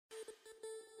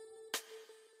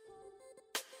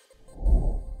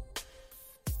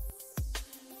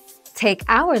Take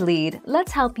our lead,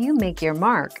 let's help you make your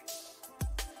mark.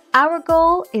 Our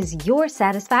goal is your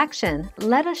satisfaction.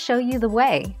 Let us show you the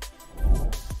way.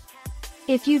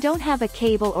 If you don't have a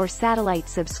cable or satellite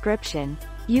subscription,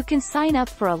 you can sign up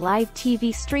for a live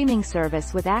TV streaming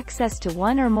service with access to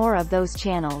one or more of those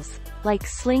channels, like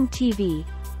Sling TV,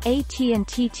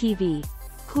 AT&T TV,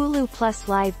 Hulu Plus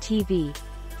Live TV,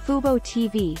 Fubo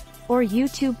TV, or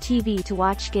YouTube TV to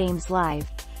watch games live.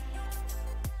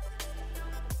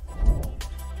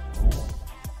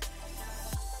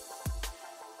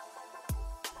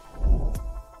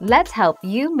 Let's help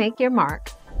you make your mark.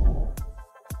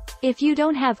 If you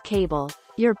don't have cable,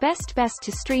 your best bet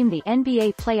to stream the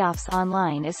NBA playoffs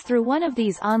online is through one of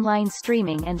these online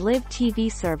streaming and live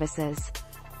TV services.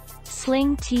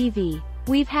 Sling TV.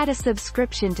 We've had a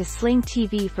subscription to Sling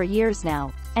TV for years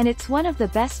now, and it's one of the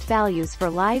best values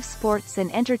for live sports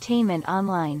and entertainment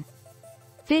online.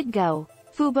 VidGo,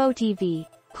 Fubo TV,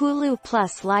 Hulu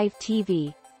Plus Live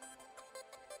TV.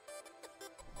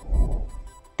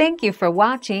 Thank you for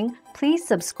watching. Please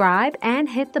subscribe and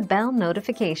hit the bell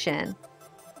notification.